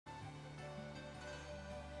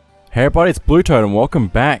Hey everybody, it's BlueToad and welcome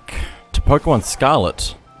back to Pokemon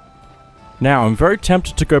Scarlet. Now, I'm very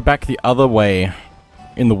tempted to go back the other way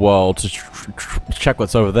in the world to check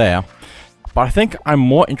what's over there, but I think I'm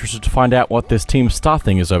more interested to find out what this Team Star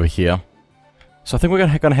thing is over here. So I think we're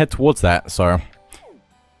gonna head towards that, so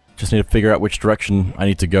just need to figure out which direction I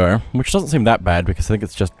need to go, which doesn't seem that bad because I think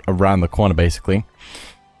it's just around the corner basically.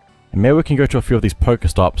 And maybe we can go to a few of these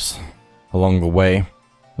Pokestops along the way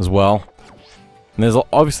as well. And there's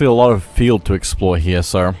obviously a lot of field to explore here,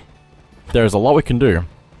 so there's a lot we can do.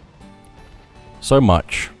 So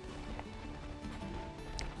much.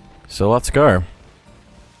 So let's go.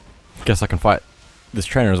 Guess I can fight this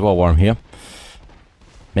trainer as well while I'm here.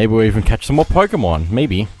 Maybe we'll even catch some more Pokemon.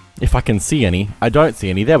 Maybe. If I can see any. I don't see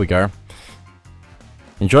any. There we go.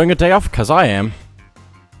 Enjoying a day off? Because I am.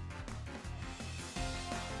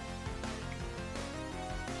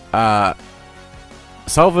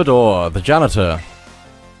 Salvador, the janitor.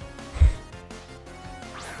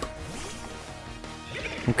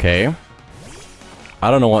 Okay.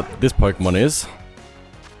 I don't know what this Pokemon is,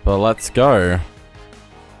 but let's go.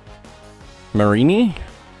 Marini?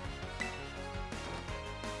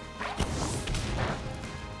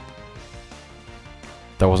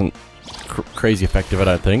 That wasn't crazy effective, I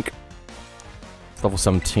don't think. It's level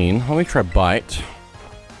 17. Let me try Bite.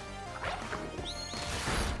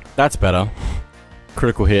 That's better.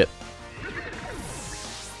 Critical hit.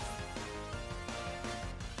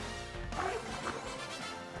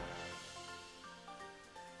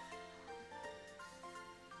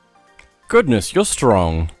 Goodness, you're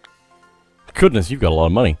strong. Goodness, you've got a lot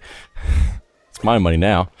of money. It's my money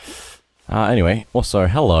now. Anyway, also,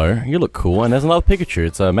 hello. You look cool, and there's another Pikachu.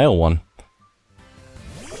 It's a male one.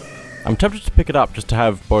 I'm tempted to pick it up just to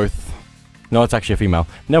have both... No, it's actually a female.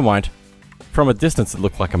 Never mind. From a distance, it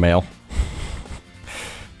looked like a male.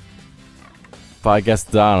 But I guess,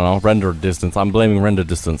 I don't know, render distance. I'm blaming render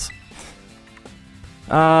distance.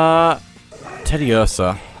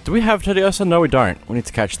 Teddiursa. Do we have Teddiursa? No, we don't. We need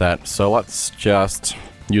to catch that. So let's just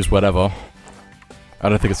use whatever. I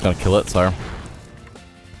don't think it's gonna kill it, so...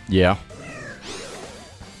 Yeah.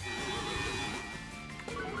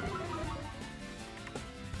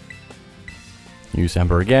 Use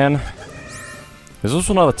Ember again. There's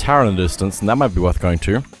also another tower in the distance, and that might be worth going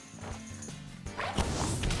to.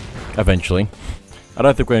 Eventually. I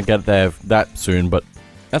don't think we're gonna get there that soon, but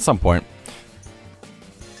at some point.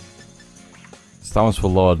 So that one's for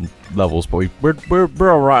lower levels, but we're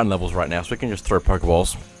alright in levels right now, so we can just throw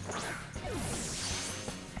Pokeballs.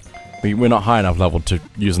 We're not high enough level to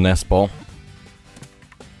use an S-Ball.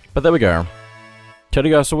 But there we go.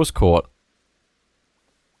 Teddiursa was caught.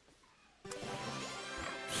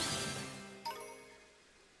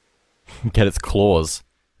 Get its claws.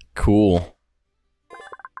 Cool.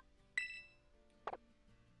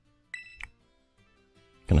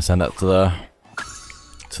 Gonna send that to the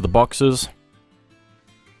boxes.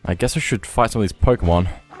 I guess I should fight some of these Pokemon.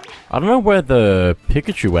 I don't know where the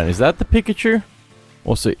Pikachu went. Is that the Pikachu?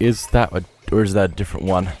 Also, is that or is that a different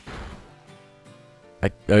one?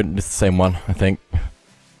 It's the same one, I think.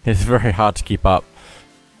 It's very hard to keep up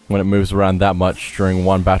when it moves around that much during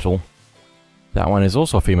one battle. That one is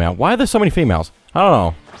also a female. Why are there so many females? I don't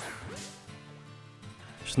know.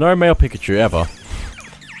 There's no male Pikachu ever.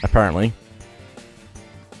 Apparently.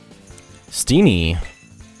 Steenie.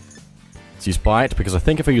 Let's use Bite, because I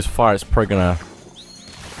think if I use Fire, it's probably gonna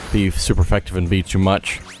be super effective and be too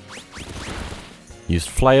much. Use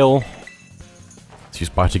Flail. Let's use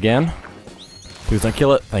Bite again. Please don't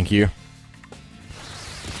kill it. Thank you.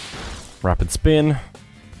 Rapid Spin.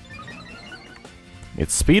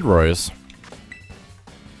 It's Speed Rose.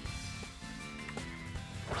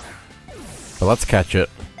 But let's catch it.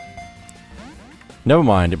 Never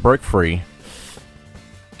mind, it broke free.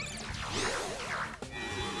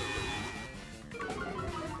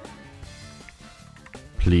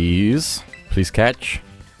 Please. Please catch.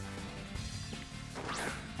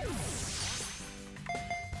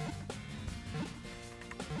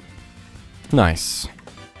 Nice.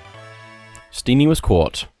 Steenie was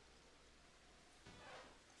caught.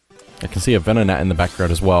 I can see a Venonat in the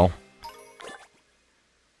background as well.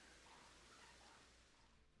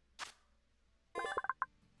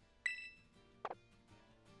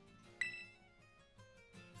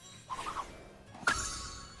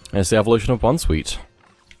 There's the evolution of Bunsweet.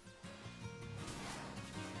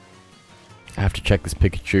 I have to check this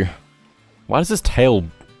Pikachu. Why does this tail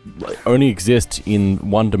only exist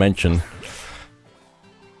in one dimension?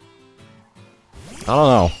 I don't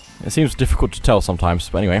know. It seems difficult to tell sometimes,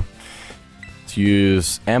 but anyway. Let's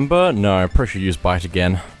use Ember. No, I'm pretty sure use Bite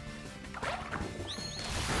again.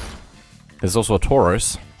 There's also a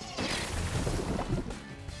Tauros.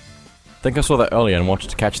 think I saw that earlier and wanted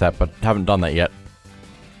to catch that, but haven't done that yet.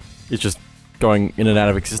 It's just going in and out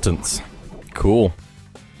of existence. Cool.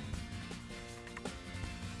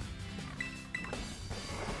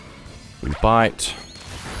 We bite.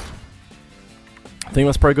 I think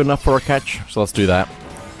that's probably good enough for a catch, so let's do that.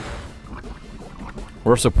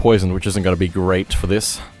 We're also poisoned, which isn't going to be great for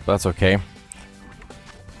this, but that's okay.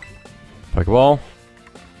 Pokeball.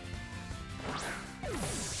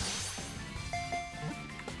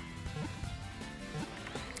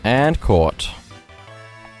 And caught.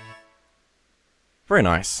 Very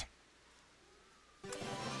nice.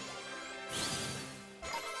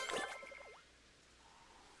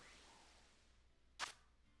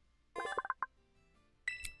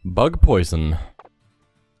 Bug poison.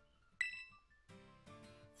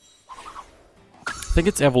 I think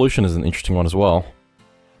its evolution is an interesting one as well.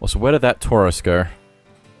 Also, where did that Tauros go?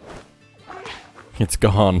 It's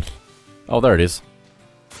gone. Oh, there it is.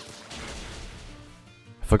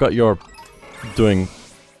 I forgot you're doing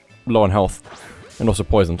low on health. And also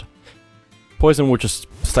poisoned. Poison will just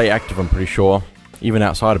stay active, I'm pretty sure. Even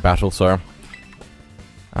outside of battle, so...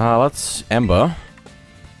 let's Ember.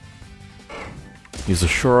 Use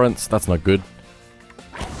Assurance, that's not good.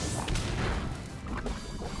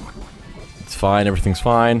 It's fine, everything's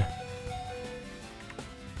fine.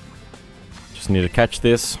 Just need to catch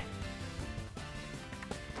this.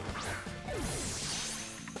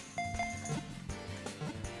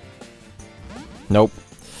 Nope.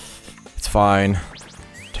 It's fine.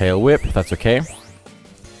 Tail Whip, that's okay.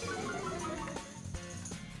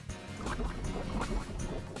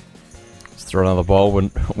 Let's throw another ball.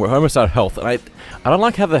 We're almost out of health, and I don't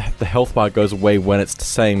like how the health bar goes away when it's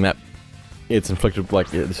saying that it's inflicted,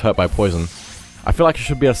 like, it's hurt by poison. I feel like you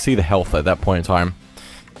should be able to see the health at that point in time.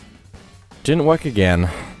 Didn't work again.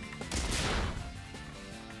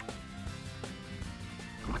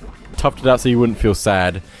 Toughed it out so you wouldn't feel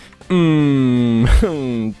sad.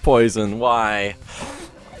 Poison, why?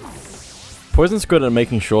 Poison's good at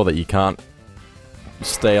making sure that you can't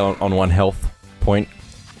stay on one health point.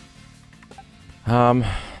 I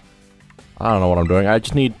don't know what I'm doing. I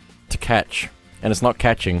just need to catch. And it's not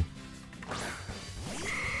catching.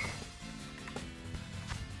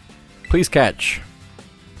 Please catch.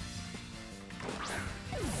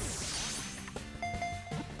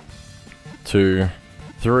 Two,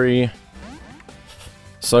 three.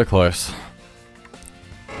 So close.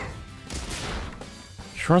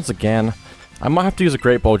 Assurance again. I might have to use a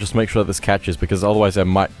Great Ball just to make sure that this catches, because otherwise I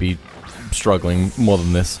might be struggling more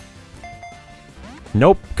than this.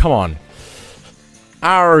 Nope, come on.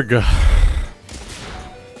 Arg!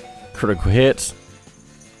 Critical hit.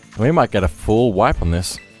 We might get a full wipe on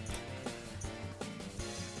this.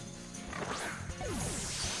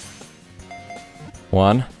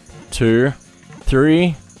 One, two,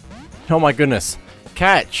 three. Oh my goodness.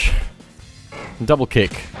 Catch! Double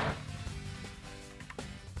kick.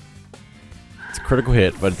 It's a critical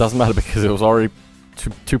hit, but it doesn't matter because it was already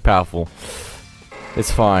too powerful. It's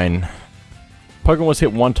fine. Pokemon was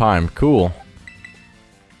hit one time. Cool.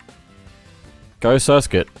 Go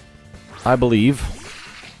Surskit. I believe.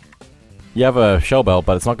 You have a Shell Bell,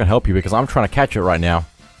 but it's not going to help you because I'm trying to catch it right now.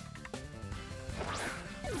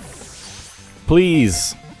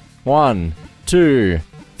 Please. 1, 2,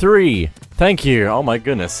 3. Thank you. Oh my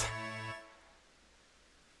goodness.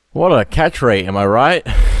 What a catch rate, am I right?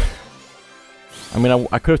 I mean,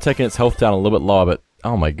 I could have taken its health down a little bit lower, but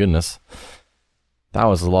oh my goodness. That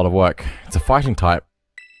was a lot of work. It's a fighting type.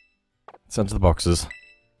 Sent to the boxes.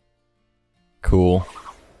 Cool.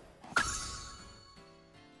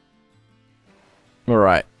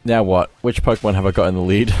 Alright, now what? Which Pokemon have I got in the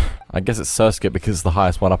lead? I guess it's Surskit because it's the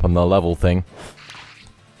highest one up on the level thing.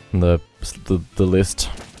 On the list.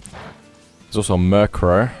 There's also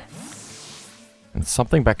Murkrow. And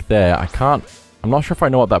something back there. I'm not sure if I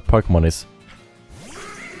know what that Pokemon is.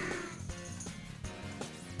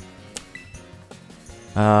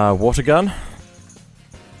 Water Gun?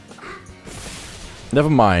 Never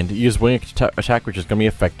mind. Use Wing Attack, which is going to be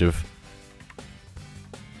effective.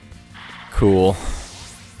 Cool.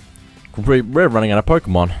 We're running out of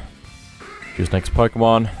Pokemon. Choose next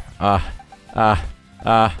Pokemon.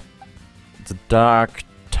 It's a Dark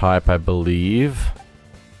type, I believe.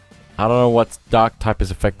 I don't know what Dark type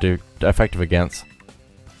is effective against.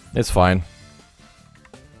 It's fine.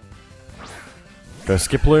 Go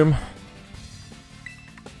Skiploom.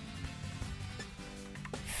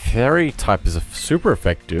 Fairy type is super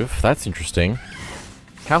effective. That's interesting.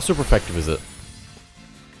 How super effective is it?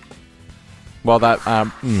 Well, that,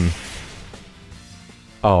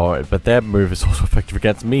 Oh, but their move is also effective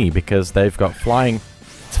against me because they've got flying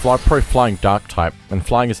It's probably flying dark type, and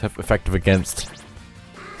flying is effective against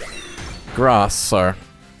grass, so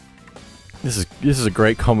this is a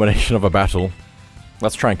great combination of a battle.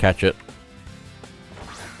 Let's try and catch it.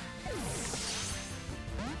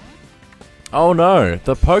 Oh no,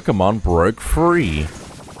 the Pokemon broke free.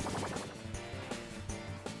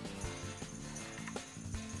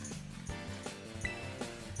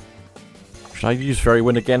 Should I use Fairy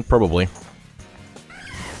Wind again? Probably.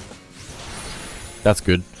 That's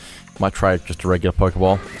good. Might try just a regular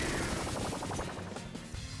Pokeball.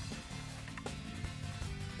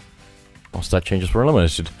 Oh, stat changes were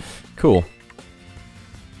eliminated. Cool.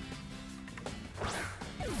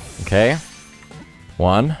 Okay.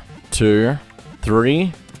 1, 2,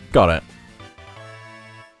 3. Got it.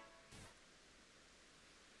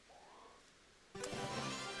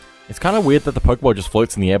 It's kind of weird that the Pokeball just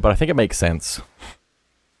floats in the air, but I think it makes sense.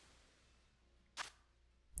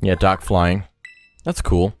 Yeah, dark flying. That's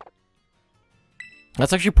cool.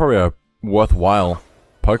 That's actually probably a worthwhile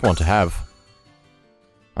Pokemon to have.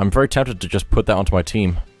 I'm very tempted to just put that onto my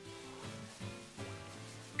team.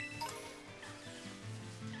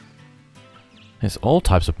 There's all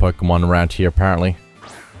types of Pokemon around here, apparently.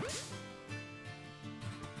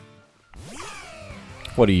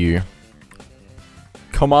 What are you?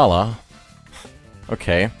 Komala?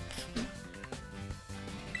 Okay.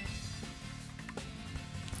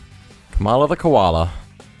 Komala the Koala.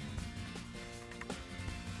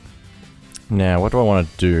 Now, what do I want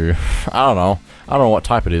to do? I don't know. I don't know what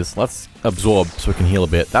type it is. Let's absorb so we can heal a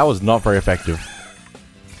bit. That was not very effective.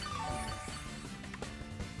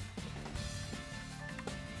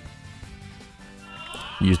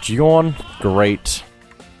 Use Gion. Great.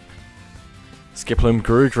 Skiploom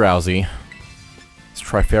grew drowsy. Let's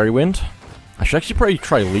try Fairy Wind. I should actually probably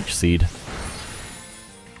try Leech Seed.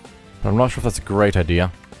 But I'm not sure if that's a great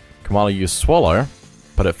idea. Kamala used Swallow,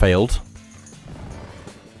 but it failed.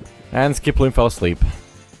 And Skiploom fell asleep.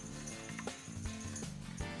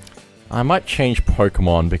 I might change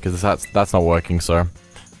Pokemon because that's not working, so...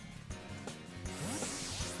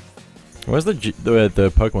 Where's the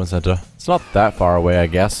Pokemon Center? It's not that far away, I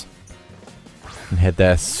guess. And head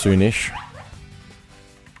there soonish.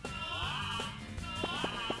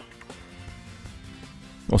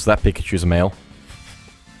 Also, that Pikachu's a male.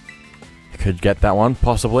 Could get that one,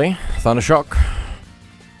 possibly. Thundershock.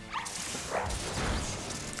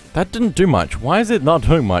 That didn't do much. Why is it not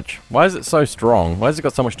doing much? Why is it so strong? Why has it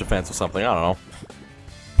got so much defense or something? I don't know.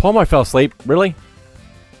 Palmo fell asleep. Really?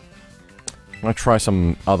 I'm gonna try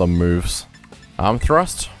some other moves. Arm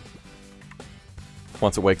Thrust.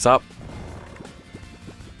 Once it wakes up.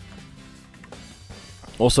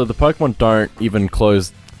 Also, the Pokemon don't even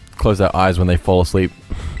close their eyes when they fall asleep.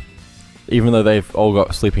 Even though they've all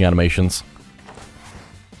got sleeping animations.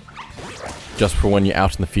 Just for when you're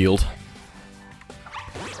out in the field.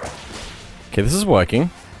 Okay, this is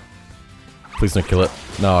working. Please don't kill it.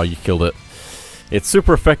 No, you killed it. It's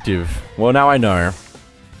super effective. Well, now I know.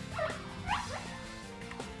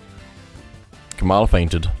 Kamala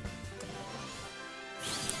fainted.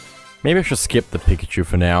 Maybe I should skip the Pikachu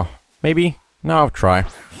for now. Maybe? No, I'll try.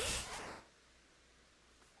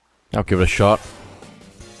 I'll give it a shot.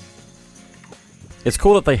 It's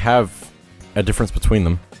cool that they have a difference between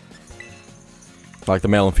them. Like the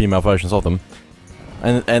male and female versions of them.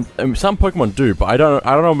 And some Pokemon do, but I don't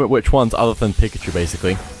know which ones other than Pikachu,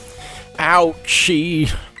 basically.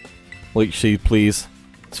 Ouchie! Leech Seed, please.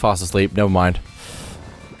 It's fast asleep, never mind.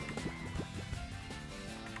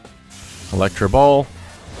 Electro Ball.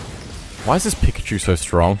 Why is this Pikachu so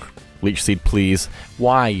strong? Leech Seed, please.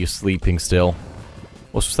 Why are you sleeping still?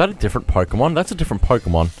 Was that a different Pokemon? That's a different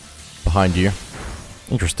Pokemon behind you.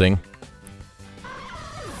 Interesting.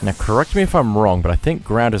 Now, correct me if I'm wrong, but I think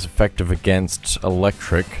Ground is effective against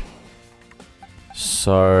Electric.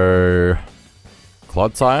 So...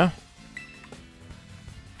 Clodsire?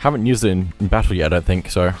 Haven't used it in battle yet, I don't think,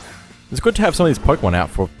 so... It's good to have some of these Pokemon out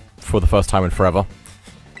for the first time in forever.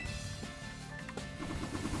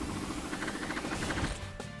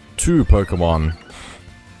 Two Pokemon.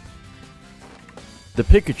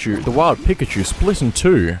 The wild Pikachu split in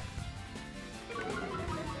two.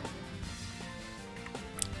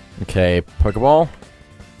 Okay, Pokeball.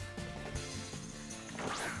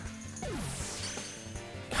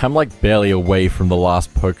 I'm like barely away from the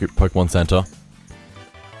last Pokemon Center.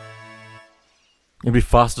 It'd be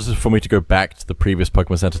faster for me to go back to the previous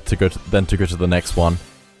Pokemon Center than to go to the next one.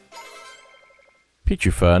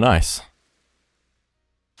 Pichu fur, nice.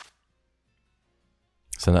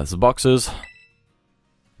 Send that to the boxes.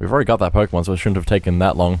 We've already got that Pokemon, so it shouldn't have taken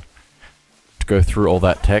that long to go through all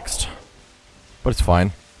that text. But it's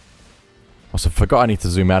fine. Also forgot I need to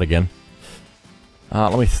zoom out again.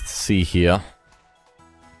 Let me see here.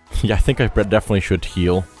 Yeah, I think I definitely should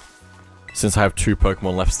heal, since I have 2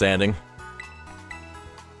 Pokemon left standing.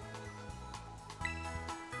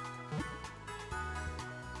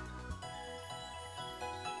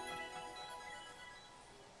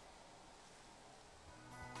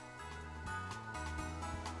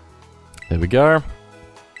 There we go.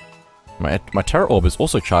 My Terra Orb is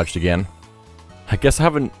also charged again. I guess I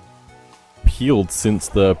haven't healed since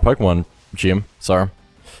the Pokemon gym, so...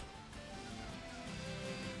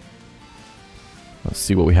 Let's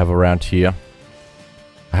see what we have around here.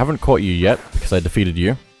 I haven't caught you yet, because I defeated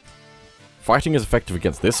you. Fighting is effective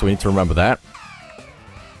against this, so we need to remember that.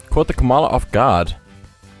 Caught the Kamala off guard.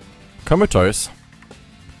 Comatose.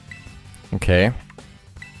 Okay.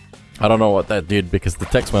 I don't know what that did because the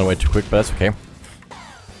text went way too quick, but that's okay.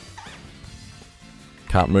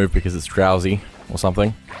 Can't move because it's drowsy or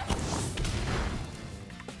something.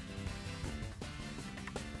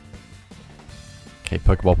 Okay,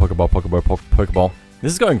 Pokeball, Pokeball, Pokeball, Pokeball.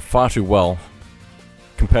 This is going far too well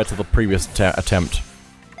compared to the previous attempt.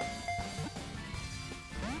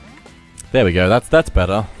 There we go, that's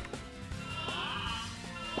better.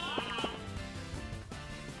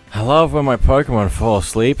 I love when my Pokemon fall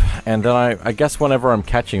asleep, and then I guess whenever I'm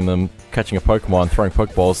catching a Pokemon, throwing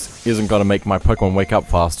Pokeballs isn't gonna make my Pokemon wake up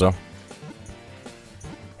faster.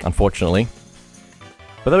 Unfortunately.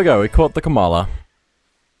 But there we go, we caught the Kamala.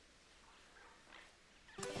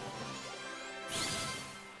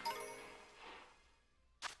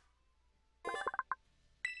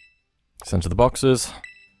 Send to the boxes.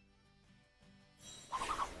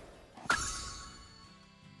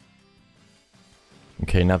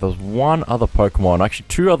 Okay, now there's one other Pokemon, actually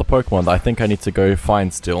 2 other Pokemon that I think I need to go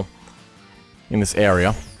find still. In this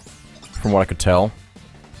area, from what I could tell.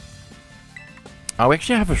 Oh, we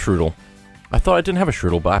actually have a Shroodle. I thought I didn't have a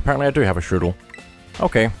Shroodle, but apparently I do have a Shroodle.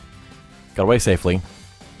 Okay. Got away safely.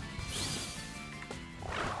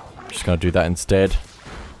 Just gonna do that instead.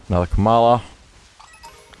 Another Kamala.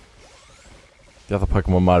 The other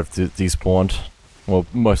Pokemon might have despawned. Well,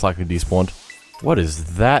 most likely despawned. What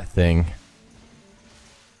is that thing?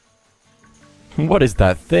 What is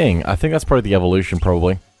that thing? I think that's probably the evolution,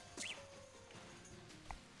 probably.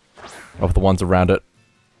 Of the ones around it.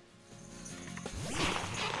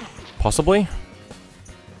 Possibly?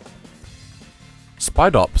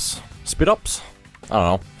 Spidops? Spidops?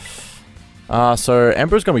 I don't know. So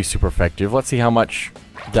Ember's gonna be super effective. Let's see how much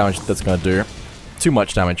damage that's gonna do. Too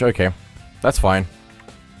much damage, okay. That's fine.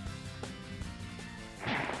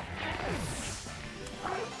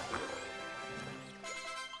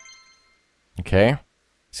 Okay.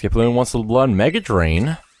 Skiploon wants to learn Mega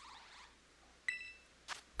Drain.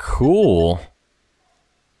 Cool.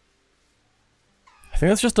 I think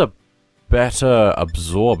that's just a better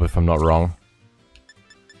absorb, if I'm not wrong.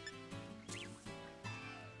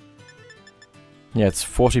 Yeah, it's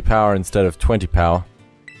 40 power instead of 20 power.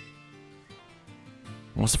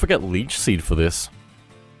 I must forget Leech Seed for this.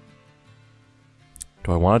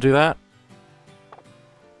 Do I want to do that?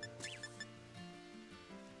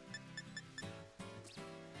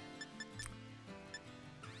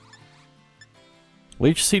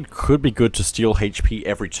 Leech Seed could be good to steal HP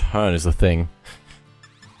every turn is the thing.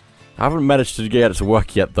 I haven't managed to get it to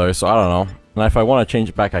work yet though, so I don't know. And if I want to change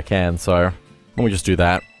it back I can, so let me just do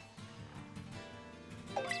that.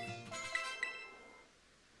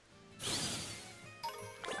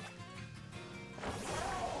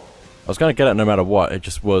 I was going to get it no matter what, it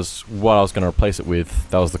just was what I was going to replace it with.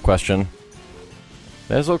 That was the question.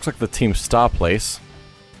 There's looks like the Team Star place.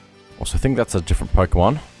 Also, I think that's a different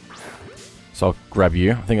Pokemon. So I'll grab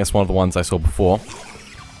you. I think that's one of the ones I saw before.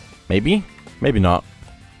 Maybe? Maybe not.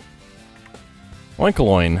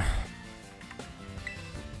 Oinkoloin.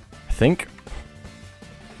 I think.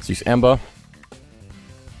 Let's use Ember.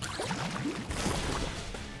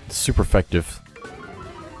 It's super effective.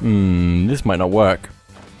 This might not work.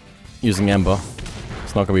 Using Ember.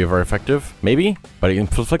 It's not going to be very effective. Maybe? But it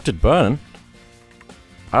inflicted burn.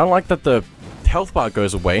 I don't like that the health bar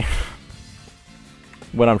goes away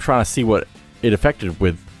when I'm trying to see what it affected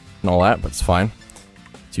with and all that, but it's fine.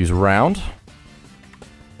 Let's use Round.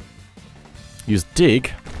 Use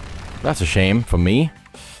Dig. That's a shame for me.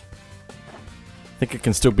 I think it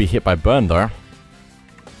can still be hit by burn though.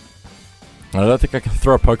 I don't think I can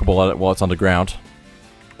throw a Pokeball at it while it's underground.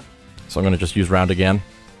 So I'm going to just use Round again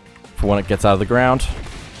for when it gets out of the ground.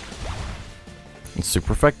 It's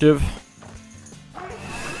super effective.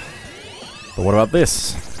 But what about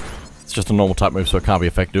this? It's just a normal type move, so it can't be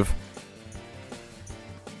effective.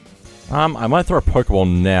 I might throw a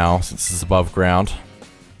Pokeball now, since it's above ground.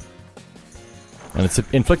 And it's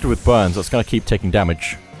inflicted with burns, so it's gonna keep taking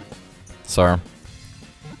damage. So...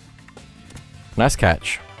 nice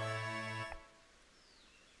catch.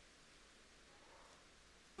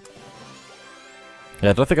 Yeah,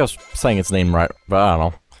 I don't think I was saying its name right, but I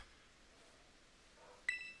don't know.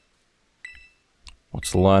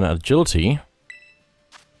 What's to learn? Agility.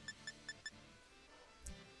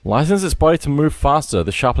 License its body to move faster.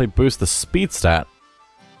 This sharply boosts the speed stat.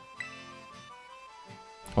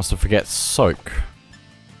 Wants to forget soak.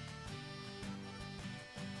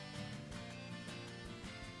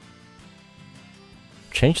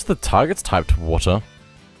 Change the target's type to water?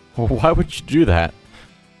 Why would you do that?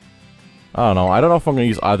 I don't know. I don't know if I'm going to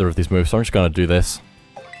use either of these moves, so I'm just going to do this.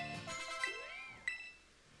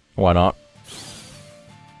 Why not?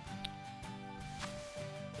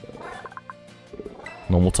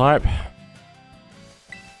 Normal type.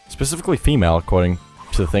 Specifically female, according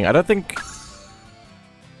to the thing. I don't think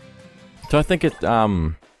it,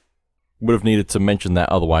 would have needed to mention that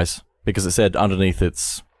otherwise. Because it said underneath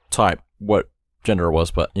its type what gender it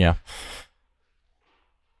was, but yeah.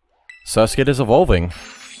 Surskit is evolving.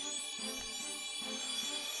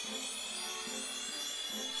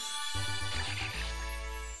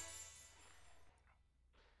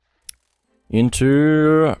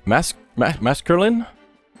 Into masculine?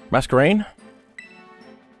 Masquerain?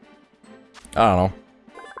 I don't know.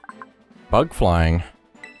 Bug flying.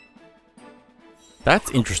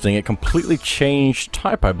 That's interesting. It completely changed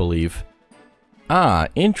type, I believe. Ah,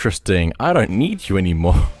 interesting. I don't need you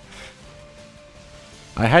anymore.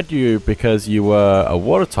 I had you because you were a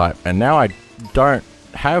water type, and now I don't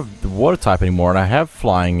have the water type anymore, and I have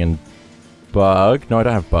flying and bug. No, I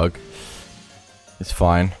don't have bug. It's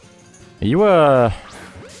fine. Are you a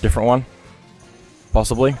different one?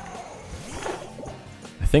 Possibly?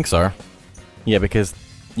 I think so. Yeah, because...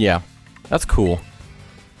 yeah. That's cool.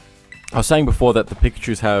 I was saying before that the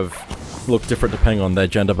Pikachus have look different depending on their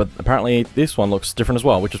gender, but apparently this one looks different as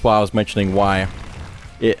well, which is why I was mentioning why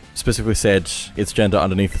it specifically said its gender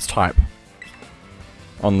underneath its type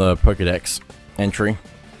on the Pokédex entry.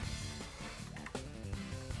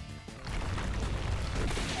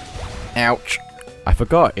 Ouch. I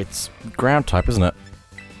forgot, it's ground type, isn't it?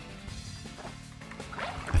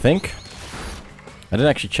 I think? I didn't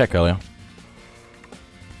actually check earlier.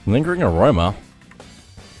 Lingering aroma.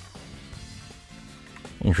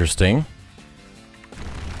 Interesting.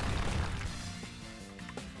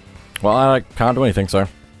 Well, I can't do anything, so...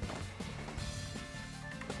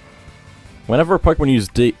 whenever a Pokemon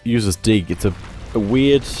uses Dig, it's a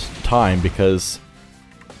weird time, because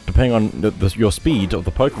depending on your speed of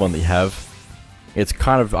the Pokemon that you have, it's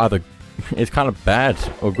kind of either... it's kind of bad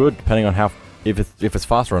or good, depending on how... if it's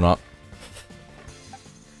faster or not.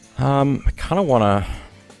 I kind of want to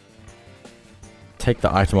take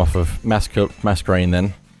the item off of Masquerain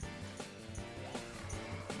then.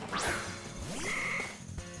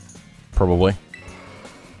 Probably.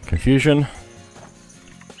 Confusion.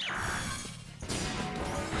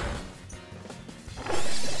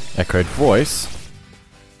 Echoed voice.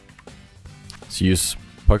 Let's use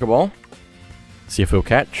Pokeball. See if it'll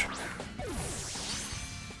catch.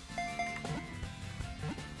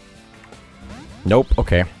 Nope,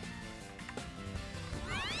 okay.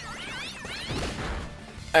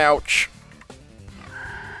 Ouch.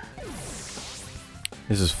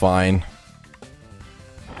 This is fine.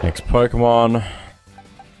 Next Pokemon.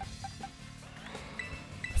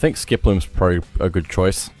 I think Skiploom's probably a good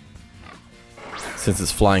choice, since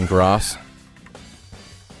it's flying grass.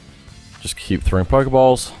 Just keep throwing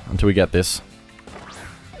Pokeballs until we get this.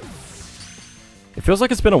 It feels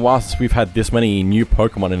like it's been a while since we've had this many new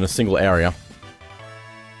Pokemon in a single area.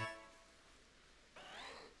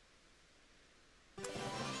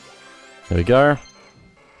 There we go.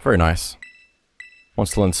 Very nice.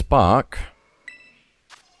 Wants to learn Spark.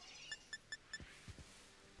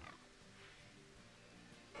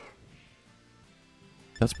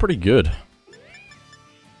 That's pretty good.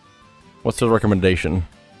 What's the recommendation?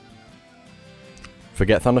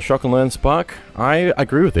 Forget Thundershock and learn Spark? I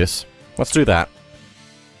agree with this. Let's do that.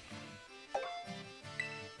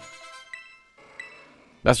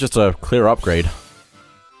 That's just a clear upgrade.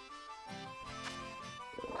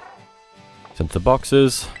 Send to the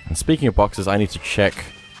boxes. And speaking of boxes, I need to check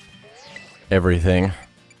everything.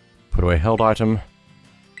 Put away held item.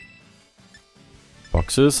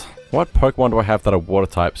 Boxes. What Pokemon do I have that are water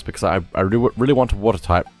types? Because I really want a water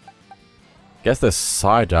type. Guess there's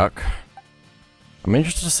Psyduck. I'm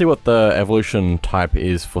interested to see what the evolution type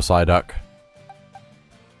is for Psyduck.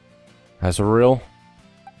 Azurill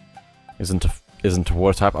isn't a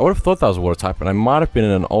water type. I would have thought that was a water type, but I might have been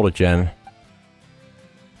in an older gen.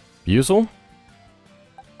 Buizel?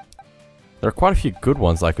 There are quite a few good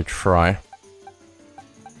ones I could try.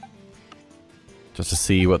 Just to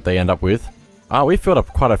see what they end up with. Ah, we filled up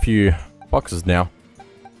quite a few boxes now.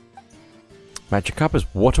 Magikarp is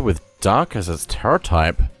water with dark as its Terra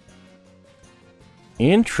type.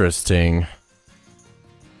 Interesting.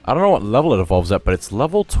 I don't know what level it evolves at, but it's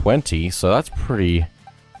level 20, so that's pretty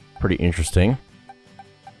interesting.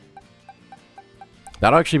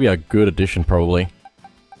 That'll actually be a good addition, probably.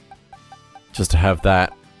 Just to have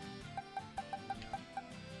that.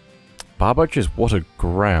 Barboach is water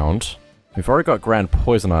ground. We've already got ground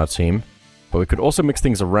poison on our team, but we could also mix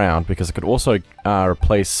things around because it could also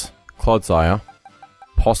replace Clodsire,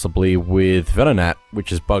 possibly with Venonat,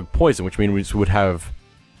 which is bug poison, which means we would have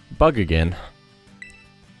bug again.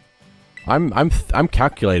 I'm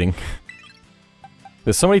calculating.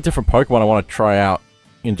 There's so many different Pokemon I want to try out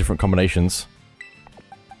in different combinations.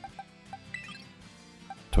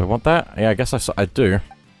 Do I want that? Yeah, I guess I do.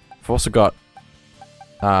 I've also got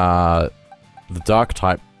the Dark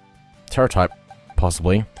type, Terra type,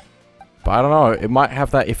 possibly. But I don't know, it might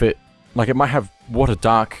have that if it... Like, it might have Water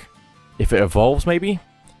Dark if it evolves, maybe?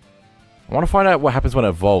 I want to find out what happens when it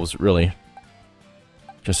evolves, really.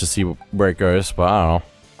 Just to see where it goes, but I don't know.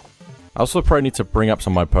 I also probably need to bring up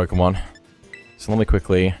some of my Pokemon. So let me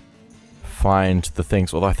quickly find the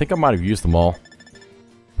things. Although I think I might have used them all.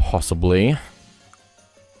 Possibly.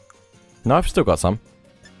 No, I've still got some.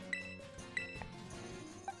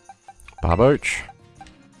 Barboach.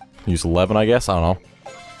 Use 11, I guess. I don't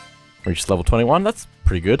know. Reached level 21. That's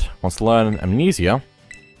pretty good. Wants to learn Amnesia.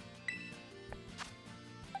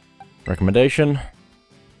 Recommendation.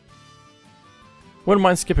 Wouldn't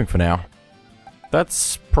mind skipping for now.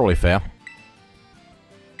 That's probably fair.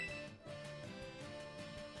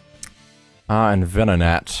 And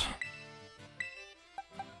Venonat.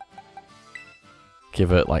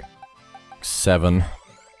 Give it like 7.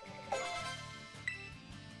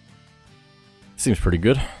 Seems pretty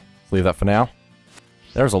good. Leave that for now.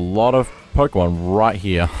 There's a lot of Pokemon right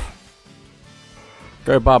here.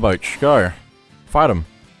 Go Barboach, go. Fight him.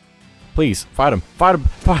 Please, fight him. Fight him.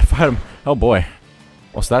 Fight him. Oh boy.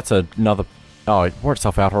 Oh, so that's another... Oh, it wore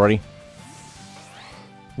itself out already.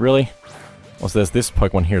 Really? Oh, so there's this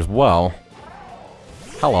Pokemon here as well.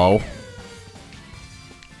 Hello.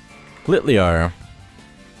 Litleo.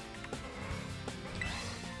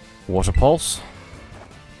 Water Pulse.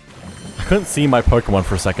 I couldn't see my Pokemon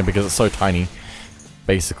for a second because it's so tiny.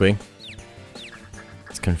 Basically.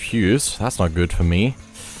 It's confused. That's not good for me.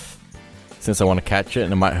 Since I want to catch it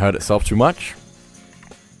and it might hurt itself too much.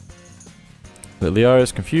 Litleo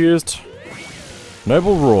is confused.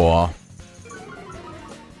 Noble Roar.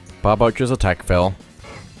 Barboach's attack fell.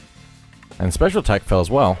 And special attack fell as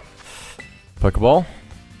well. Pokeball.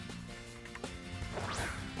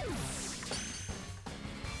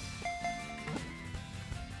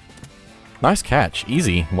 Nice catch.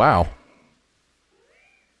 Easy. Wow.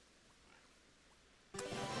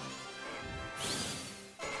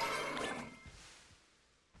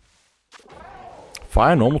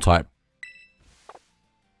 Fire normal type.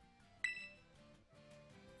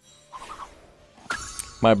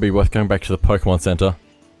 Might be worth going back to the Pokemon Center.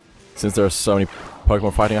 Since there are so many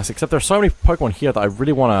Pokemon fighting us. Except there are so many Pokemon here that I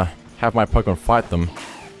really want to have my Pokemon fight them.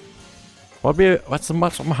 What's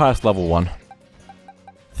the highest level one?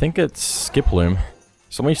 I think it's Skiploom.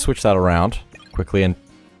 So let me switch that around quickly and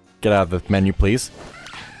get out of the menu, please.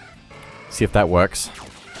 See if that works.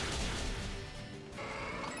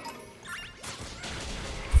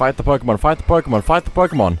 Fight the Pokemon, fight the Pokemon, fight the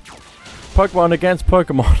Pokemon! Pokemon against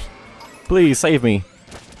Pokemon! Please, save me!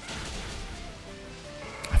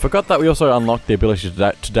 I forgot that we also unlocked the ability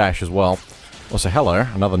to dash as well. Also, hello,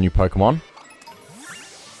 another new Pokemon.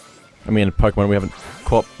 I mean, a Pokemon we haven't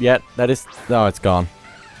caught yet. That is... Oh, it's gone.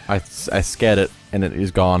 I scared it, and it is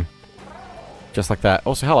gone. Just like that.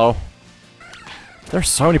 Also, hello. There's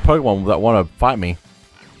so many Pokemon that want to fight me.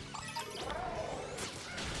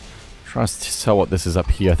 Trying to tell what this is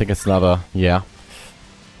up here. I think it's another... Yeah.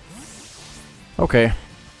 Okay.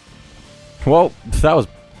 Well, that was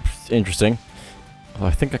interesting. Although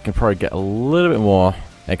I think I can probably get a little bit more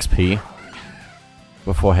XP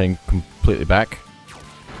before heading completely back.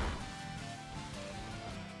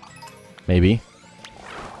 Maybe.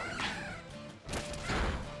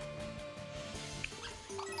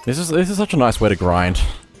 This is such a nice way to grind.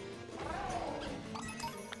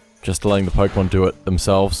 Just letting the Pokemon do it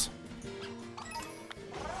themselves.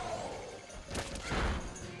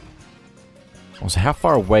 Also, how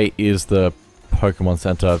far away is the Pokemon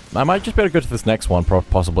Center? I might just be able to go to this next one,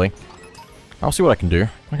 possibly. I'll see what I can do.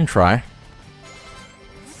 I can try.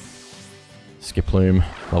 Skiploom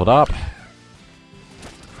leveled up.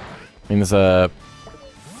 mean, there's a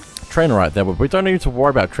trainer right there, but we don't need to worry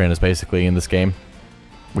about trainers, basically, in this game.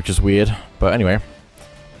 Which is weird, but anyway.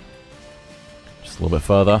 Just a little bit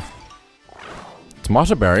further.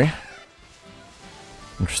 Tomato berry.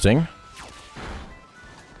 Interesting.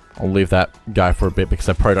 I'll leave that guy for a bit because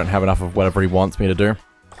I probably don't have enough of whatever he wants me to do.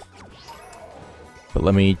 But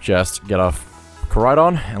let me just get off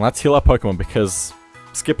Koraidon, and let's heal our Pokemon because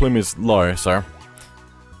Skiploom is low, so...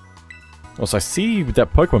 Also, I see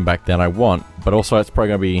that Pokemon back then I want, but also it's probably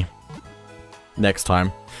going to be next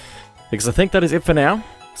time. Because I think that is it for now,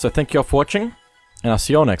 so thank you all for watching, and I'll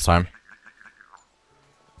see you all next time.